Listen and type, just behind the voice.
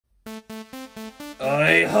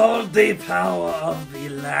I hold the power of the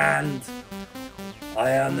land. I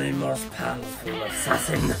am the most powerful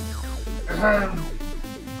assassin.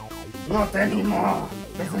 Not anymore.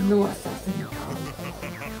 There's a new assassin.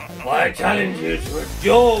 I challenge you to a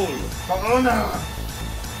duel for honor.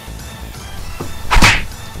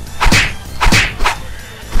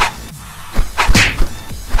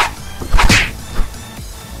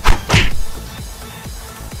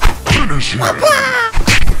 Finish him.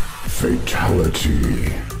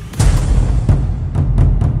 Fatality.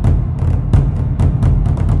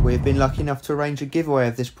 We've been lucky enough to arrange a giveaway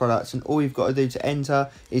of this product, and all you've got to do to enter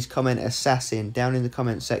is comment Assassin down in the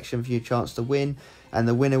comment section for your chance to win, and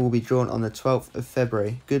the winner will be drawn on the 12th of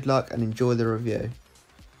February. Good luck and enjoy the review.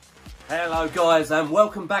 Hello guys, and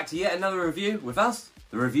welcome back to yet another review with us,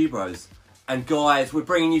 the Review Bros. And guys, we're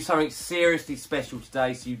bringing you something seriously special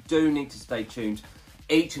today, so you do need to stay tuned.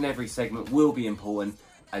 Each and every segment will be important,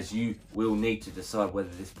 as you will need to decide whether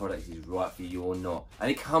this product is right for you or not.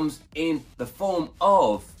 And it comes in the form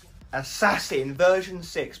of Assassin version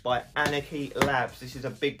 6 by Anarchy Labs. This is a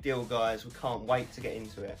big deal, guys. We can't wait to get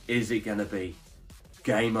into it. Is it going to be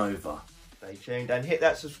game over? Stay tuned and hit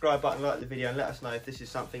that subscribe button, like the video, and let us know if this is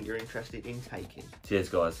something you're interested in taking. Cheers,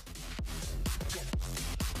 guys.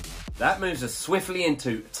 That moves us swiftly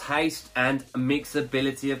into taste and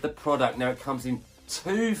mixability of the product. Now, it comes in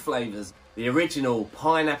 2 flavours. The original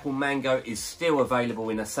pineapple mango is still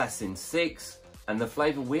available in Assassin 6, and the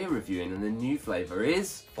flavour we're reviewing and the new flavour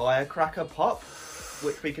is Firecracker Pop,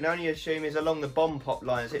 which we can only assume is along the Bomb Pop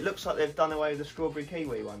lines. It looks like they've done away with the strawberry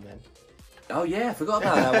kiwi one then. Oh yeah, I forgot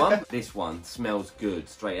about that one. This one smells good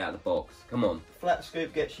straight out of the box. Come on. Flat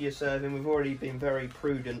scoop gets you your serving. We've already been very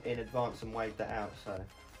prudent in advance and weighed that out, so.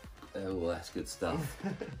 Oh, that's good stuff.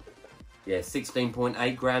 Yeah,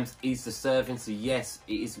 16.8 grams is the serving, so yes,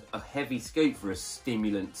 it is a heavy scoop for a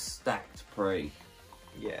stimulant stacked pre.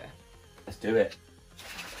 Yeah. Let's do it.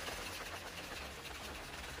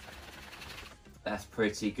 That's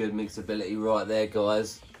pretty good mixability right there,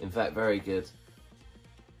 guys. In fact, very good.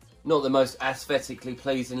 Not the most aesthetically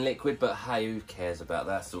pleasing liquid, but hey, who cares about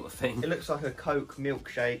that sort of thing? It looks like a Coke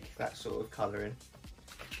milkshake, that sort of colouring.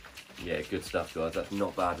 Yeah, good stuff, guys. That's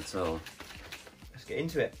not bad at all. Let's get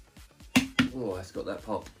into it. Oh, it's got that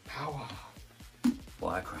pop. Power.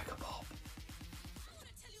 Firecracker pop.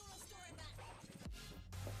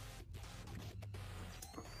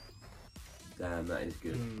 Damn, that is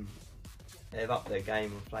good. They've upped their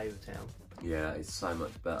game on Flavour Town. Yeah, it's so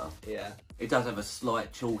much better. Yeah. It does have a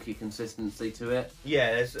slight chalky consistency to it.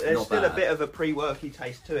 Yeah, there's still bad. a bit of a pre-worky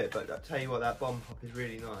taste to it, but I tell you what, that Bomb Pop is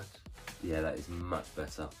really nice. Yeah, that is much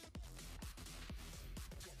better.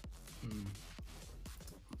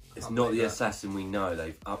 It's not the Assassin we know.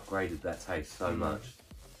 They've upgraded that taste so much.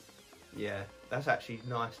 Yeah, that's actually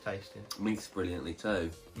nice tasting. Mixed brilliantly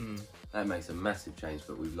too. That makes a massive change,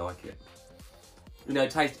 but we like it. You know,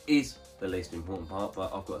 taste is the least important part,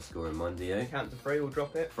 but I've got a score in mind, do you? Count to 3, we'll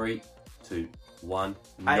drop it. 3, 2, 1.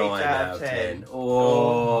 8 9 out of 10.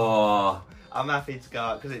 Oh. I'm happy to go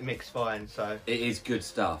out because it mixed fine, so. It is good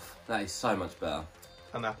stuff. That is so much better.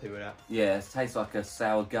 I'm happy with that. Yeah, it tastes like a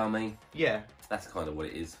sour gummy. Yeah. That's kind of what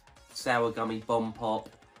it is. Sour gummy, bomb pop,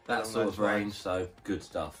 that sort of range, so good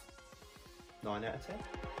stuff. 9 out of 10.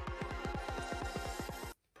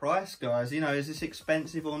 Price, guys, you know, is this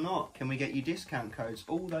expensive or not? Can we get you discount codes?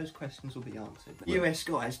 All those questions will be answered. US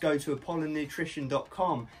guys, go to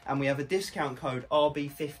apollonutrition.com and we have a discount code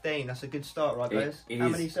RB15. That's a good start, right, guys? How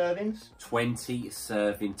many servings? 20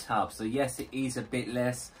 serving tubs. So yes, it is a bit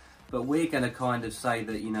less, but we're going to kind of say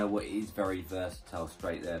that, you know what, it is very versatile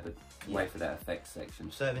straight there, but wait for that effects section.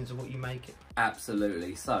 Servings are what you make it.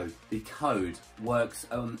 Absolutely. So the code works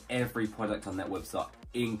on every product on that website,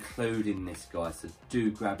 including this, guy, so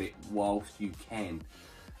do grab it whilst you can.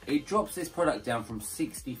 It drops this product down from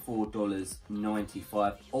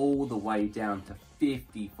 $64.95 all the way down to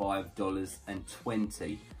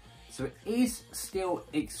 $55.20. So it is still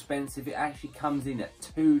expensive. It actually comes in at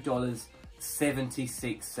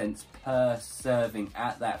 $2.76 per serving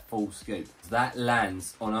at that full scoop. That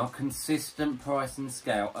lands on our consistent pricing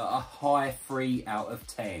scale at a high 3 out of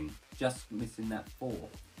 10. Just missing that 4.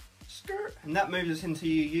 And that moves us into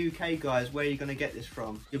you UK guys, where you're going to get this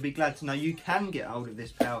from. You'll be glad to know you can get hold of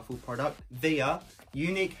this powerful product via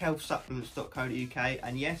uniquehealthsupplements.co.uk,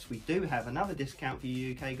 and yes, we do have another discount for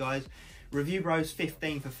you UK guys. Review Bros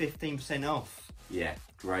 15 for 15% off. Yeah,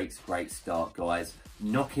 great start, guys.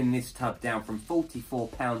 Knocking this tub down from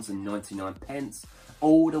 £44.99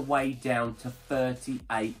 all the way down to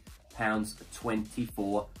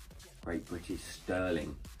 £38.24 Great British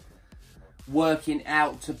Sterling. working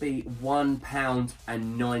out to be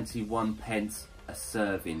 £1.91 a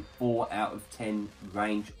serving. 4 out of 10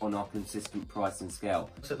 range on our consistent pricing scale.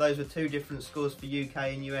 So those were two different scores for UK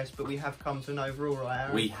and US, but we have come to an overall, right,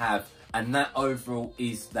 Aaron? We have, and that overall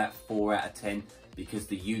is that 4 out of 10 because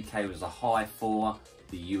the UK was a high 4,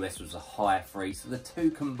 the US was a high 3, so the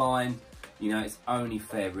two combined, you know, it's only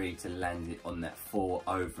fair really to land it on that 4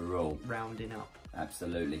 overall. Rounding up.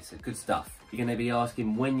 Absolutely, so good stuff. You're going to be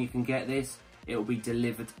asking when you can get this. It will be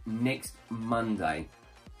delivered next Monday,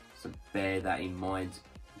 so bear that in mind.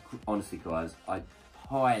 Honestly guys, I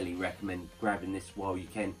highly recommend grabbing this while you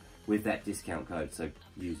can with that discount code, so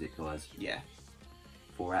use it guys. Yeah.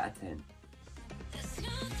 4 out of 10.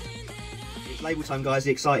 It's label time, guys,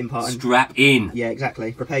 the exciting part. Strap in. Yeah,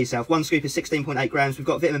 exactly. Prepare yourself. One scoop is 16.8 grams. We've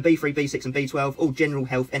got vitamin B3, B6 and B12, all general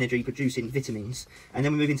health energy producing vitamins. And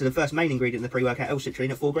then we move into the first main ingredient in the pre-workout, L-citrulline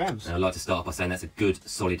at 4 grams. And I'd like to start off by saying that's a good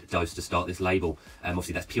solid dose to start this label.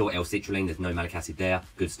 Obviously that's pure L-citrulline, there's no malic acid there,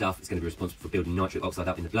 good stuff. It's going to be responsible for building nitric oxide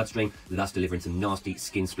up in the bloodstream, thus delivering some nasty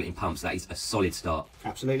skin splitting pumps. That is a solid start.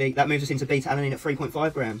 Absolutely. That moves us into beta-alanine at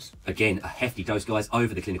 3.5 grams. Again, a hefty dose guys,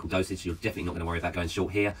 over the clinical dosage, so you're definitely not going to worry about going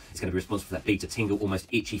short here. It's going to be responsible for that beta tingle, almost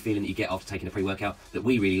itchy feeling that you get after taking a pre-workout that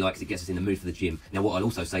we really like because it gets us in the mood for the gym. Now what I'll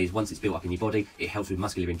also say is once it's built up in your body, it helps with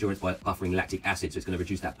muscular endurance by buffering lactic acid, so it's going to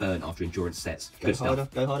reduce that burn after endurance sets. Go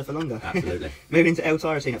harder for longer. Absolutely. Moving into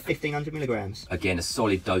L-tyrosine at 1500 milligrams. Again, a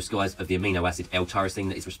solid dose guys of the amino acid L-tyrosine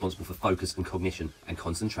that is responsible for focus and cognition and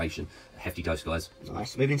concentration. A hefty dose guys.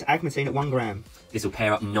 Nice. Moving into agmatine at 1 gram. This will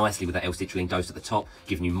pair up nicely with that L-citrulline dose at the top,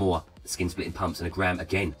 giving you more skin splitting pumps, and a gram,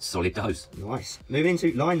 again, solid dose. Nice. Moving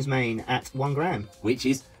into lion's mane at 1 gram. Which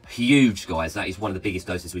is huge guys. That is one of the biggest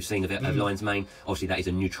doses we've seen of it, of lion's mane. Obviously that is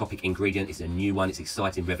a nootropic ingredient, it's a new one, it's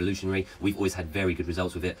exciting, revolutionary. We've always had very good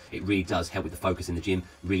results with it. It really does help with the focus in the gym,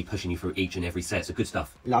 really pushing you through each and every set, so good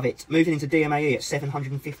stuff. Love it. Moving into DMAE at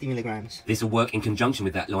 750 milligrams. This will work in conjunction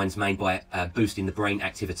with that lion's mane by boosting the brain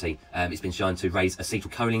activity. It's been shown to raise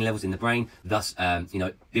acetylcholine levels in the brain, thus you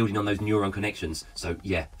know, building on those neuron connections. So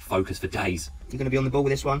yeah, focus for days. You're going to be on the ball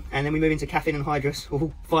with this one. And then we move into caffeine anhydrous,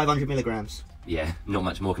 500 milligrams. Yeah, not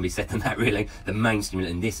much more can be said than that really. The main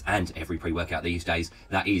stimulant in this and every pre-workout these days,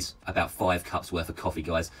 that is about 5 cups worth of coffee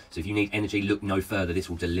guys. So if you need energy, look no further, this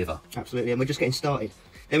will deliver. Absolutely, and we're just getting started.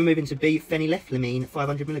 Then we move into B-phenylethylamine,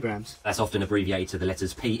 500 milligrams. That's often abbreviated to the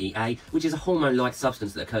letters PEA, which is a hormone-like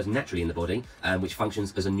substance that occurs naturally in the body, which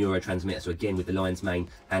functions as a neurotransmitter. So again, with the lion's mane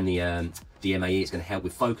and the DMAE, it's going to help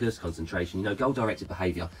with focus, concentration, you know, goal-directed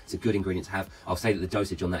behaviour. It's a good ingredient to have. I'll say that the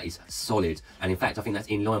dosage on that is solid. And in fact, I think that's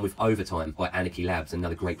in line with Overtime by Anarchy Labs,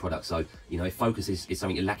 another great product. So, you know, if focus is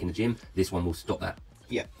something you lack in the gym, this one will stop that.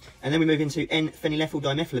 Yeah, and then we move into N-phenylethyl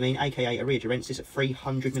dimethylamine, aka Areogerensis, at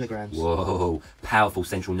 300 milligrams. Whoa, powerful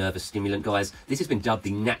central nervous stimulant, guys. This has been dubbed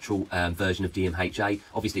the natural version of DMHA.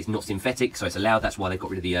 Obviously, it's not synthetic, so it's allowed. That's why they've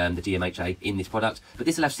got rid of the DMHA in this product. But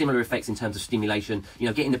this will have similar effects in terms of stimulation. You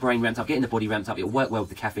know, getting the brain ramped up, getting the body ramped up. It'll work well with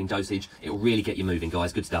the caffeine dosage. It'll really get you moving,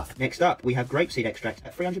 guys. Good stuff. Next up, we have grapeseed extract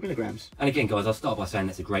at 300 milligrams. And again, guys, I'll start by saying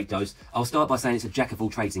that's a great dose. I'll start by saying it's a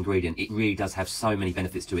jack-of-all-trades ingredient. It really does have so many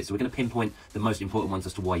benefits to it. So we're going to pinpoint the most important ones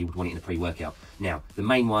as to why you would want it in a pre-workout. Now, the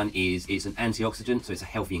main one is it's an antioxidant, so it's a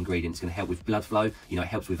healthy ingredient. It's going to help with blood flow, you know, it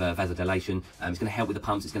helps with vasodilation, it's going to help with the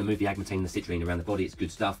pumps, it's going to move the agmatine and the citrulline around the body, it's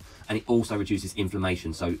good stuff, and it also reduces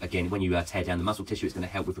inflammation. So again, when you tear down the muscle tissue, it's going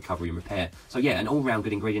to help with recovery and repair. So yeah, an all-round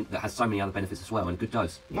good ingredient that has so many other benefits as well, and a good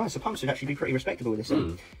dose. Nice, the pumps would actually be pretty respectable with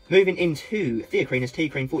this. Moving into theacrine as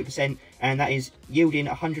T-cream, 40%, and that is yielding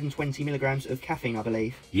 120 milligrams of caffeine, I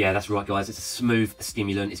believe. Yeah, that's right, guys. It's a smooth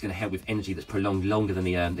stimulant. It's going to help with energy that's prolonged longer than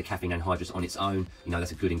the caffeine anhydrous on its own. You know,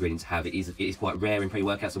 that's a good ingredient to have. It is quite rare in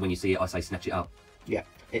pre-workout, so when you see it, I say snatch it up. Yeah,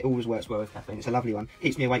 it always works well with caffeine. It's a lovely one.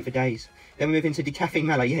 Keeps me awake for days. Then we move into decaffeine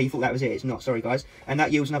mallow. Yeah, you thought that was it. It's not. Sorry, guys. And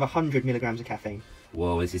that yields another 100 milligrams of caffeine.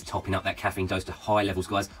 Whoa, this is topping up that caffeine dose to high levels,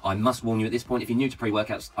 guys. I must warn you at this point, if you're new to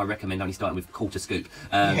pre-workouts, I recommend only starting with a quarter scoop.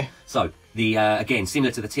 So, again,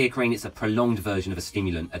 similar to the theacrine, it's a prolonged version of a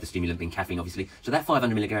stimulant, the stimulant being caffeine, obviously. So that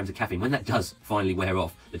 500 milligrams of caffeine, when that does finally wear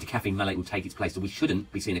off, the decaffeine malate will take its place, so we shouldn't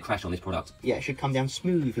be seeing a crash on this product. Yeah, it should come down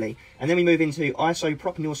smoothly. And then we move into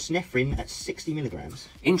isopropanol synephrine at 60 milligrams.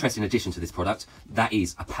 Interesting addition to this product, that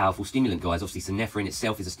is a powerful stimulant, guys. Obviously, synephrine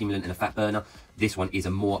itself is a stimulant and a fat burner. This one is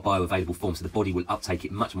a more bioavailable form, so the body will uptake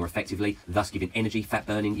it much more effectively, thus giving energy, fat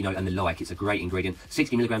burning, you know, and the like. It's a great ingredient.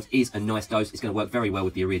 60 milligrams is a nice dose. It's going to work very well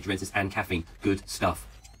with the Areogerensis and caffeine. Good stuff.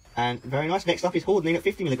 And very nice. Next up is Hordening at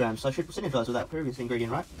 50 milligrams. So should synergise with that previous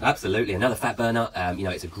ingredient, right? Absolutely, another fat burner. You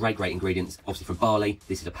know, it's a great ingredient. Obviously from barley,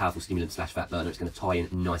 this is a powerful stimulant slash fat burner. It's going to tie in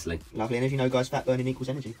nicely. Lovely. And as you know, guys, fat burning equals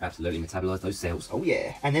energy. Absolutely, metabolise those cells. Oh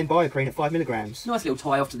yeah. And then Bioprene at 5 milligrams. Nice little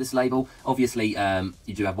tie off to this label. Obviously,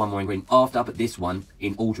 you do have one more ingredient after, but this one,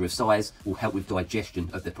 in order of size, will help with digestion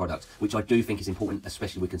of the product, which I do think is important,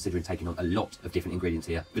 especially with considering taking on a lot of different ingredients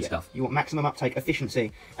here. Good stuff. You want maximum uptake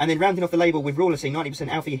efficiency. And then rounding off the label with Rawlacine, 90%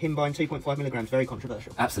 alpha-yimbine, 2.5 milligrams. Very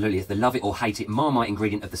controversial. Absolutely, it's the love it or hate it Marmite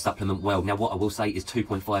ingredient of the supplement world. Now, what I will say is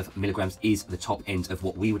 2.5 milligrams is the top end of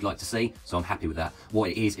what we would like to see, so I'm happy with that. What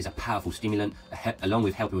it is a powerful stimulant, along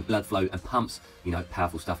with helping with blood flow and pumps. You know,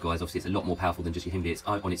 powerful stuff, guys. Obviously, it's a lot more powerful than just your Himby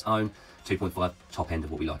on its own. 2.5, top end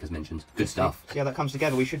of what we like, as mentioned. Good stuff. See how that comes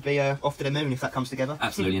together. We should be off to the moon if that comes together.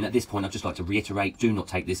 Absolutely, and at this point, I'd just like to reiterate, do not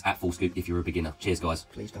take this at full scoop if you're a beginner. Cheers, guys.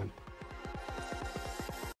 Please don't.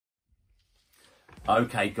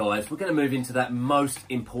 Okay, guys, we're going to move into that most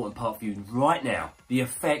important part for you right now. The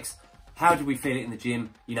effects. How do we feel it in the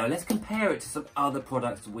gym? You know, let's compare it to some other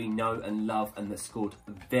products we know and love and that scored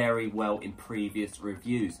very well in previous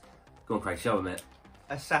reviews. Go on, Craig, show them it.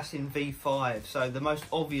 Assassin V5. So the most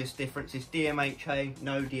obvious difference is DMHA,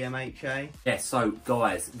 no DMHA. Yes, so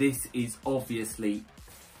guys, this is obviously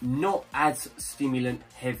not as stimulant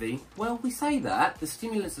heavy. Well, we say that. The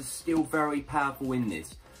stimulants are still very powerful in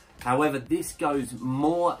this. However, this goes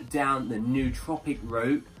more down the nootropic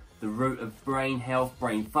route, the route of brain health,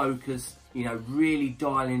 brain focus, you know, really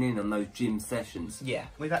dialing in on those gym sessions. Yeah,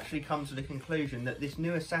 we've actually come to the conclusion that this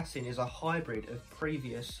new Assassin is a hybrid of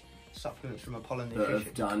previous supplements from Apollo Nutrition. That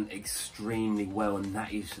have done extremely well, and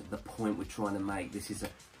that is the point we're trying to make. This is a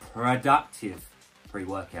productive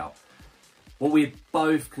pre-workout. What we've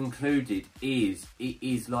both concluded is it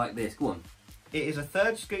is like this. Go on. It is a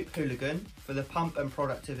 3rd scoop Hooligan for the pump and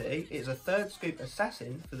productivity. It is a 3rd scoop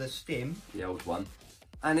Assassin for the stim. The old one.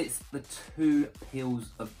 And it's the 2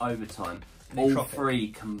 pills of overtime. Nootropic. All 3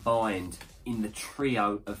 combined in the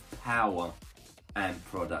trio of power and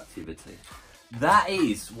productivity. That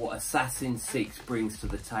is what Assassin 6 brings to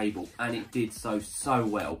the table, and it did so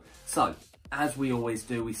well. So, as we always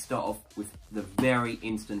do, we start off with the very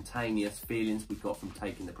instantaneous feelings we got from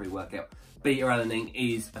taking the pre-workout. Beta-alanine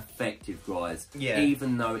is effective, guys. Yeah.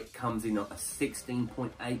 Even though it comes in at a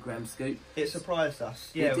 16.8 gram scoop. It surprised us.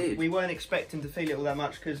 Yeah, it did. We weren't expecting to feel it all that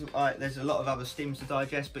much because there's a lot of other stims to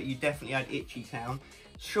digest, but you definitely had Itchy Town.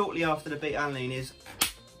 Shortly after the beta-alanine is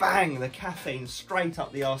bang, the caffeine straight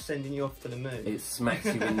up the arse, sending you off to the moon. It smacks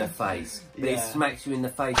you in the face. But Yeah. it smacks you in the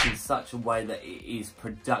face in such a way that it is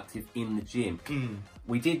productive in the gym.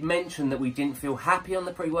 We did mention that we didn't feel happy on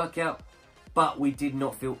the pre-workout, but we did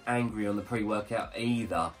not feel angry on the pre-workout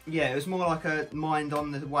either. Yeah, it was more like a mind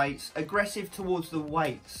on the weights, aggressive towards the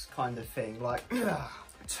weights kind of thing. Like, ugh.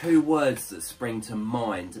 2 words that spring to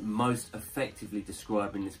mind most effectively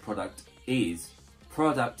describing this product is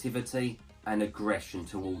productivity and aggression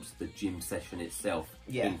towards the gym session itself.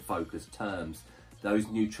 Yeah. In focused terms. Those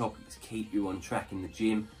nootropics keep you on track in the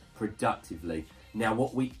gym productively. Now,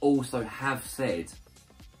 what we also have said,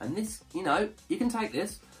 and this, you know, you can take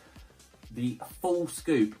this, the full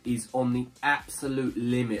scoop is on the absolute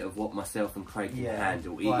limit of what myself and Craig can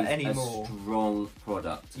handle. It is a strong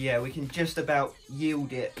product. Yeah, we can just about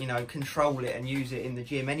yield it, you know, control it and use it in the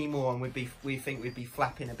gym. Any more and we think we'd be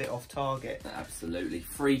flapping a bit off target. Absolutely.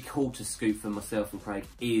 3/4 scoop for myself and Craig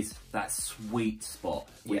is that sweet spot,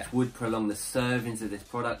 which would prolong the servings of this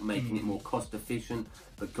product, making it more cost efficient.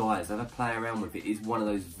 But guys, have a play around with it. It's one of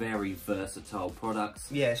those very versatile products.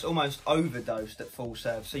 Yeah, it's almost overdosed at full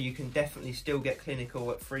serve, so you can definitely still get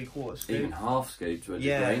clinical at 3/4 scoop. Even half scoop to a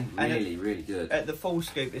degree. Really, really good. At the full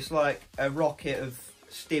scoop, it's like a rocket of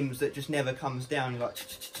stims that just never comes down. You're like,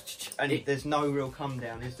 and there's no real come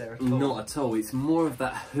down, is there at all? Not at all. It's more of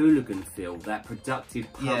that hooligan feel, that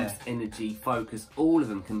productive pumps, energy, focus, all of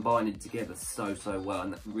them combining together so well,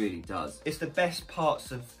 and that really does. It's the best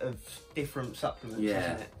parts of different supplements,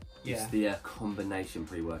 isn't it? It's the combination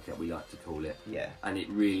pre-workout, we like to call it. Yeah. And it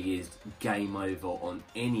really is game over on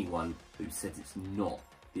anyone who says it's not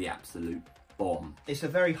the absolute bomb. It's a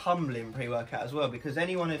very humbling pre-workout as well, because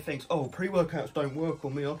anyone who thinks, oh, pre-workouts don't work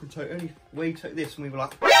on me, I can take any... We took this and we were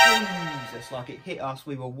like, Jesus, like it hit us,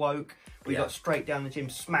 we were woke, we got straight down the gym,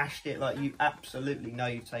 smashed it, like you absolutely know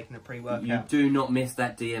you've taken a pre-workout. You do not miss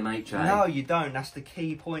that DMHA. No, you don't, that's the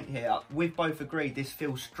key point here. We've both agreed this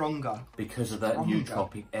feels stronger. Because of that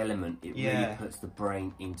nootropic element, it really puts the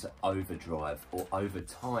brain into overdrive, or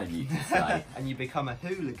overtime you can say. And you become a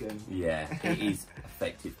hooligan. Yeah, it is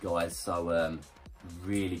effective, guys, so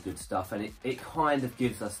really good stuff, and it kind of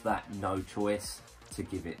gives us that no choice to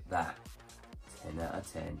give it that 10 out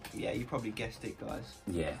of 10. Yeah, you probably guessed it, guys.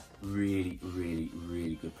 Yeah, really, really,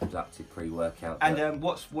 really good productive pre-workout. And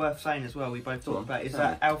what's worth saying as well, we both talked about, is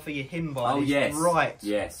that Alpha Yahimba is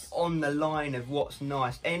yes, on the line of what's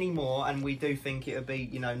nice anymore, and we do think it'll be,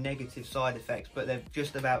 you know, negative side effects, but they've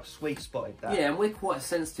just about sweet spotted that. Yeah, and we're quite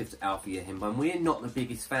sensitive to Alpha Yahimba, and we're not the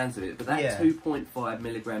biggest fans of it, but that 2.5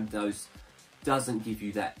 milligram dose doesn't give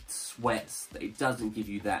you that sweats, it doesn't give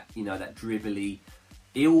you that, you know, that dribbly,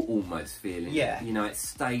 ill almost feeling. Yeah. You know, it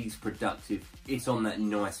stays productive. It's on that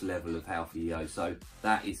nice level of Alpha Yo, so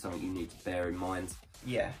that is something you need to bear in mind.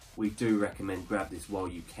 Yeah. We do recommend grab this while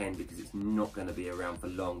you can, because it's not going to be around for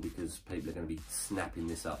long, because people are going to be snapping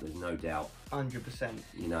this up, there's no doubt. 100%.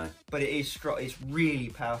 You know. But it is strong, it's really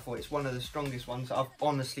powerful. It's one of the strongest ones I've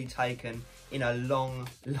honestly taken in a long,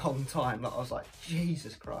 long time. Like, I was like,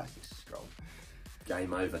 Jesus Christ, it's strong.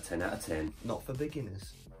 Game over, 10 out of 10. Not for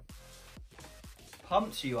beginners.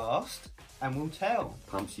 Pumps, you asked, and we'll tell.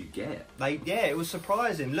 Pumps you get. Yeah, it was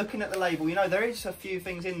surprising. Looking at the label, you know, there is a few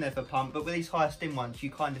things in there for pump, but with these higher stim ones, you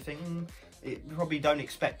kind of think, you probably don't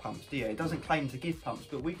expect pumps, do you? It doesn't claim to give pumps,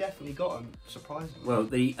 but we definitely got them, surprisingly. Well,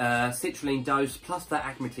 the citrulline dose, plus that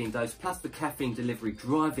agmatine dose, plus the caffeine delivery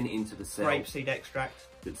driving it into the cell. Grapeseed extract.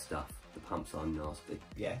 Good stuff. The pumps are nasty.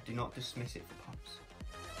 Yeah, do not dismiss it for pumps.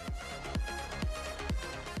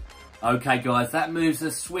 Okay guys, that moves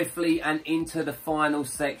us swiftly and into the final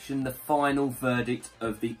section, the final verdict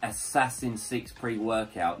of the Assassin 6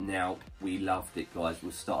 pre-workout. Now, we loved it guys,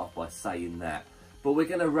 we'll start off by saying that. But we're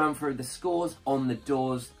going to run through the scores on the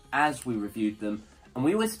doors as we reviewed them. And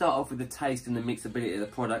we always start off with the taste and the mixability of the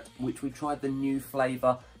product, which we tried the new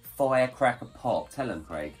flavour, Firecracker Pop. Tell them,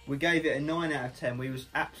 Craig. We gave it a 9 out of 10. We was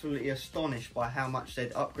absolutely astonished by how much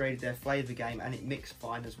they'd upgraded their flavour game, and it mixed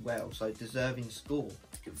fine as well, so deserving score.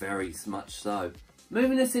 Very much so.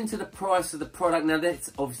 Moving us into the price of the product. Now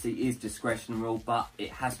this obviously is discretionary, but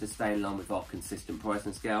it has to stay in line with our consistent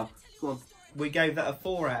pricing scale. Go on. We gave that a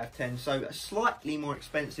 4 out of 10, so slightly more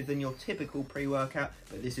expensive than your typical pre-workout,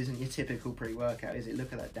 but this isn't your typical pre-workout, is it?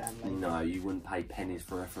 Look at that damn label. No, you wouldn't pay pennies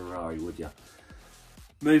for a Ferrari, would you?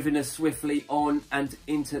 Moving us swiftly on and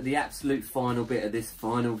into the absolute final bit of this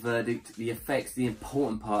final verdict, the effects, the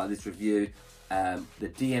important part of this review, the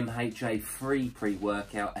DMHA free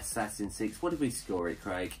pre-workout Assassin 6. What did we score it,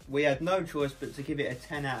 Craig? We had no choice but to give it a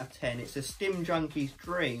 10 out of 10. It's a Stim Junkie's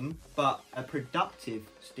dream, but a productive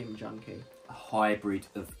Stim Junkie. A hybrid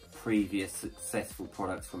of previous successful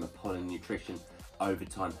products from Apollo Nutrition,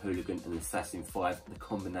 Overtime, Hooligan and Assassin 5. The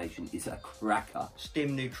combination is a cracker.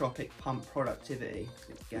 Stim Nootropic Pump Productivity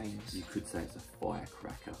gains. You could say it's a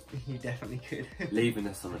firecracker. You definitely could. Leaving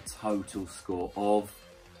us on a total score of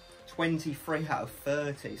 23 out of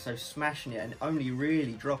 30, so smashing it and only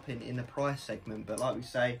really dropping in the price segment. But like we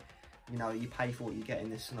say, you know, you pay for what you get in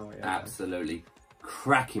this scenario. Absolutely.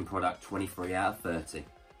 Cracking product, 23 out of 30.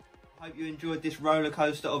 Hope you enjoyed this roller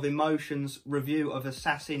coaster of emotions review of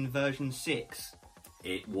Assassin version 6.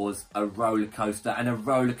 It was a roller coaster, and a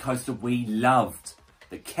roller coaster we loved.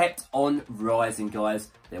 That kept on rising, guys.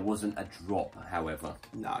 There wasn't a drop, however.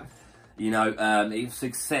 No. You know, it was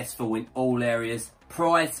successful in all areas.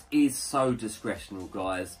 Price is so discretional,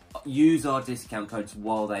 guys. Use our discount codes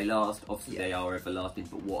while they last. Obviously, they are everlasting,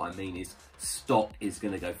 but what I mean is stock is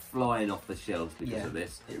going to go flying off the shelves because of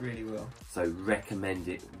this. It really will. So recommend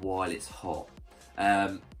it while it's hot.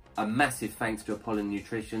 A massive thanks to Apollo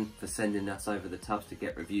Nutrition for sending us over the tubs to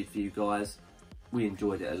get reviewed for you guys. We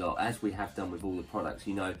enjoyed it a lot, as we have done with all the products.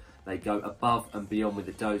 You know, they go above and beyond with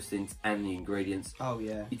the dosings and the ingredients. Oh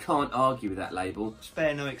yeah. You can't argue with that label.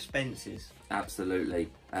 Spare no expenses. Absolutely.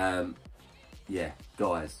 Yeah,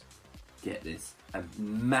 guys, get this. A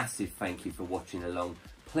massive thank you for watching along.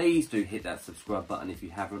 Please do hit that subscribe button if you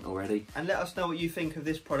haven't already. And let us know what you think of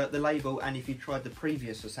this product, the label, and if you tried the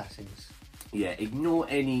previous Assassins. Yeah, ignore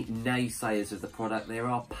any naysayers of the product. There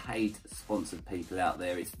are paid sponsored people out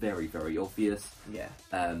there. It's very, very obvious. Yeah.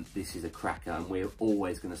 This is a cracker, and we're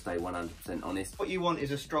always going to stay 100% honest. What you want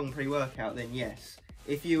is a strong pre-workout, then yes.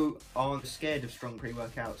 If you aren't scared of strong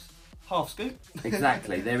pre-workouts, half scoop.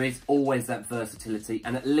 Exactly. There is always that versatility,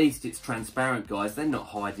 and at least it's transparent, guys. They're not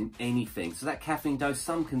hiding anything. So that caffeine dose,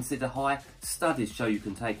 some consider high. Studies show you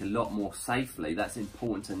can take a lot more safely. That's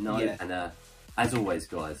important to know. Yeah. And as always,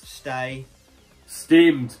 guys, stay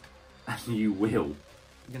stimmed, and you will.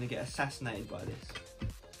 You're going to get assassinated by this.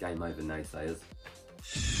 Game over, naysayers.